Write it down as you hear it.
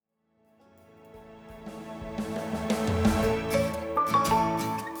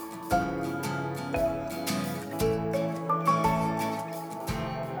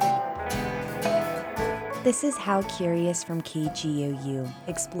This is How Curious from KGOU,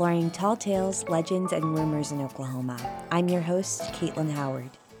 exploring tall tales, legends, and rumors in Oklahoma. I'm your host, Caitlin Howard.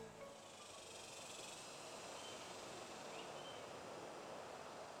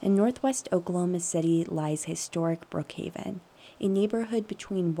 In northwest Oklahoma City lies historic Brookhaven, a neighborhood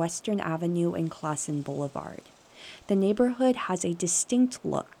between Western Avenue and Classen Boulevard. The neighborhood has a distinct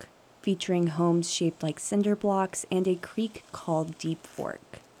look, featuring homes shaped like cinder blocks and a creek called Deep Fork.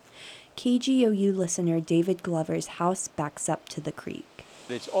 KGOU listener David Glover's house backs up to the creek.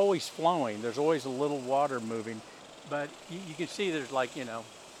 It's always flowing. There's always a little water moving, but you can see there's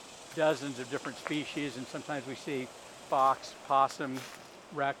dozens of different species, and sometimes we see fox, possum,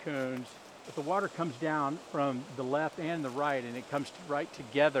 raccoons. But the water comes down from the left and the right, and it comes right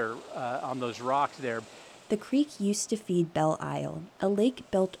together on those rocks there. The creek used to feed Belle Isle, a lake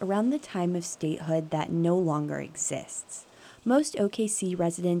built around the time of statehood that no longer exists. Most OKC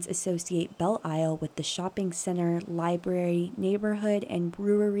residents associate Belle Isle with the shopping center, library, neighborhood, and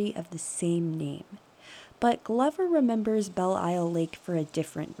brewery of the same name. But Glover remembers Belle Isle Lake for a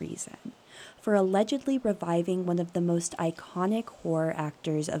different reason, for allegedly reviving one of the most iconic horror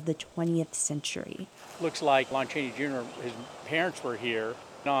actors of the 20th century. Looks like Lon Chaney Jr., his parents were here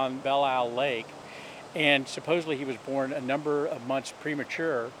on Belle Isle Lake, and supposedly he was born a number of months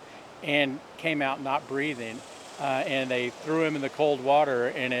premature and came out not breathing. And they threw him in the cold water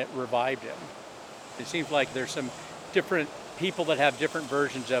and it revived him. It seems like there's some different people that have different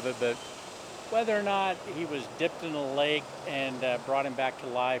versions of it, but whether or not he was dipped in a lake and brought him back to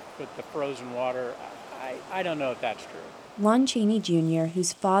life with the frozen water, I don't know if that's true. Lon Chaney Jr.,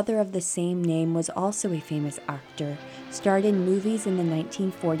 whose father of the same name was also a famous actor, starred in movies in the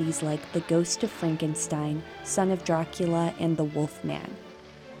 1940s like The Ghost of Frankenstein, Son of Dracula, and The Wolfman.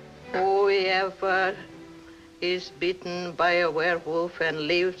 Whoever is bitten by a werewolf and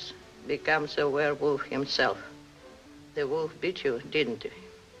lives becomes a werewolf himself. The wolf bit you, didn't he?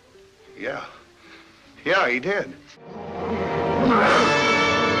 Yeah, he did.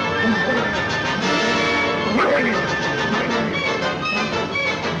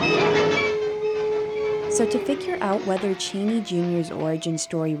 So to figure out whether Chaney Jr.'s origin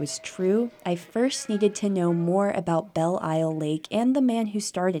story was true, I first needed to know more about Belle Isle Lake and the man who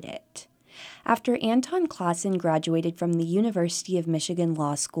started it. After Anton Classen graduated from the University of Michigan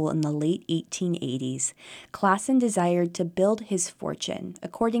Law School in the late 1880s, Classen desired to build his fortune,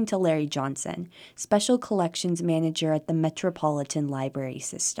 according to Larry Johnson, Special Collections Manager at the Metropolitan Library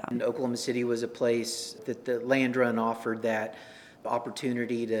System. And Oklahoma City was a place that the land run offered that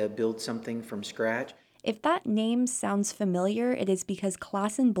opportunity to build something from scratch. If that name sounds familiar, it is because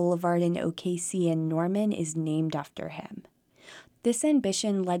Classen Boulevard in OKC and Norman is named after him. This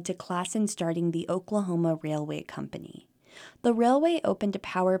ambition led to Classen starting the Oklahoma Railway Company. The railway opened a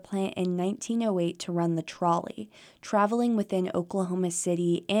power plant in 1908 to run the trolley, traveling within Oklahoma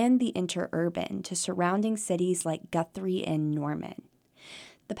City and the interurban to surrounding cities like Guthrie and Norman.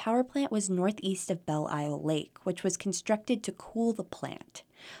 The power plant was northeast of Belle Isle Lake, which was constructed to cool the plant.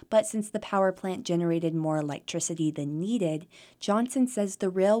 But since the power plant generated more electricity than needed, Johnson says the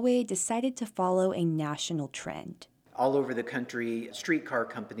railway decided to follow a national trend. All over the country, streetcar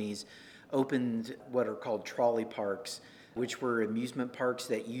companies opened what are called trolley parks, which were amusement parks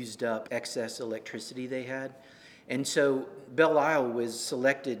that used up excess electricity they had. And so Belle Isle was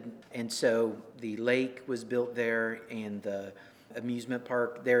selected, and so the lake was built there and the amusement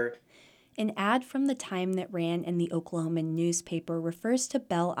park there. An ad from the time that ran in the Oklahoma newspaper refers to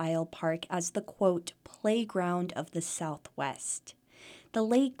Belle Isle Park as the, quote, playground of the Southwest. The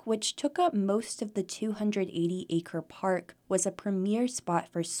lake, which took up most of the 280-acre park, was a premier spot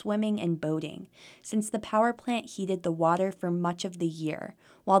for swimming and boating, since the power plant heated the water for much of the year,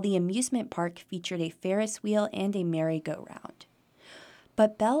 while the amusement park featured a Ferris wheel and a merry-go-round.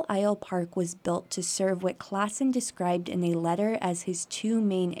 But Belle Isle Park was built to serve what Classen described in a letter as his two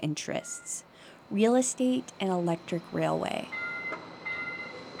main interests, real estate and electric railway.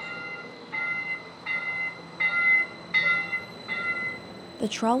 The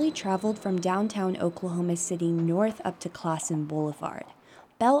trolley traveled from downtown Oklahoma City north up to Classen Boulevard.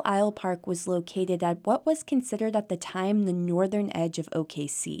 Belle Isle Park was located at what was considered at the time the northern edge of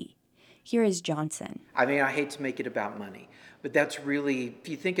OKC. Here is Johnson. I hate to make it about money, but that's really, if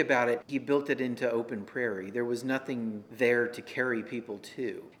you think about it, he built it into open prairie. There was nothing there to carry people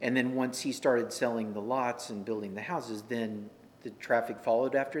to. And then once he started selling the lots and building the houses, then the traffic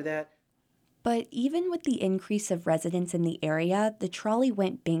followed after that. But even with the increase of residents in the area, the trolley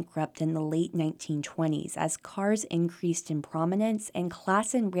went bankrupt in the late 1920s as cars increased in prominence and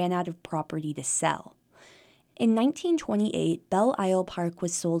Classen ran out of property to sell. In 1928, Belle Isle Park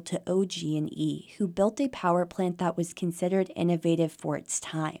was sold to OG&E, who built a power plant that was considered innovative for its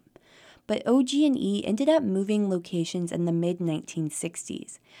time. But OG&E ended up moving locations in the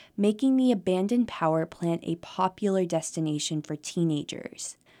mid-1960s, making the abandoned power plant a popular destination for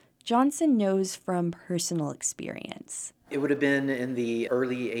teenagers. Johnson knows from personal experience. It would have been in the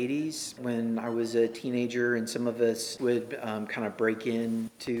early 80s when I was a teenager, and some of us would kind of break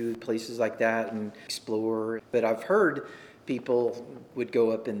into places like that and explore. But I've heard people would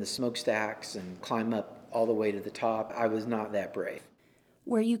go up in the smokestacks and climb up all the way to the top. I was not that brave.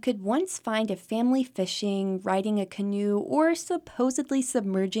 Where you could once find a family fishing, riding a canoe, or supposedly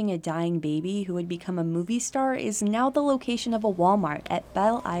submerging a dying baby who would become a movie star is now the location of a Walmart at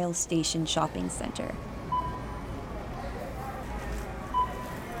Belle Isle Station Shopping Center.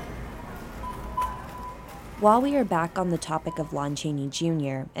 While we are back on the topic of Lon Chaney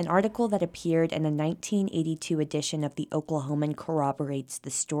Jr., an article that appeared in a 1982 edition of the Oklahoman corroborates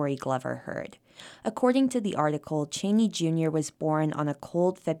the story Glover heard. According to the article, Chaney Jr. was born on a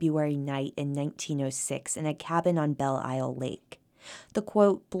cold February night in 1906 in a cabin on Belle Isle Lake. The,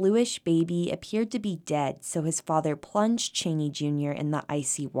 quote, bluish baby appeared to be dead, so his father plunged Chaney Jr. in the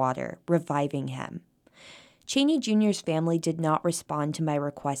icy water, reviving him. Chaney Jr.'s family did not respond to my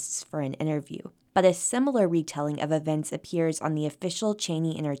requests for an interview, but a similar retelling of events appears on the official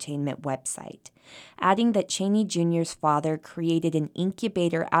Chaney Entertainment website, adding that Chaney Jr.'s father created an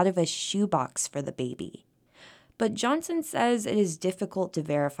incubator out of a shoebox for the baby. But Johnson says it is difficult to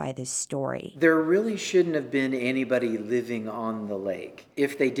verify this story. There really shouldn't have been anybody living on the lake.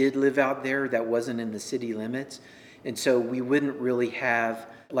 If they did live out there, that wasn't in the city limits, and so we wouldn't really have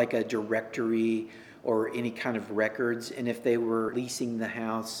like a directory or any kind of records, and if they were leasing the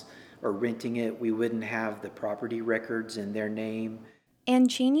house or renting it, we wouldn't have the property records in their name.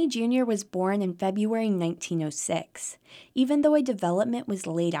 And Chaney Jr. was born in February 1906. Even though a development was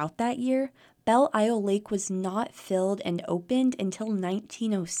laid out that year, Belle Isle Lake was not filled and opened until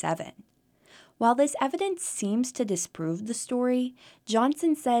 1907. While this evidence seems to disprove the story,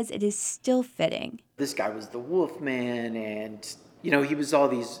 Johnson says it is still fitting. This guy was the Wolfman, and, he was all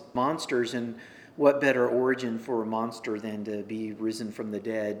these monsters, and what better origin for a monster than to be risen from the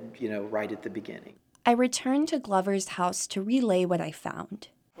dead, right at the beginning. I returned to Glover's house to relay what I found.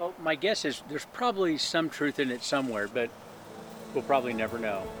 Well, my guess is there's probably some truth in it somewhere, but we'll probably never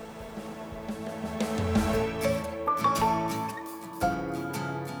know.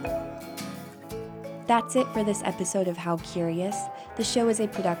 That's it for this episode of How Curious. The show is a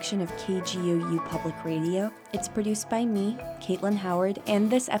production of KGOU Public Radio. It's produced by me, Caitlin Howard,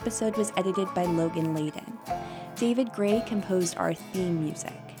 and this episode was edited by Logan Layden. David Gray composed our theme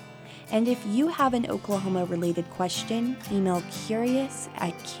music. And if you have an Oklahoma-related question, email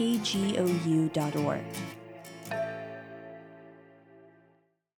curious@kgou.org.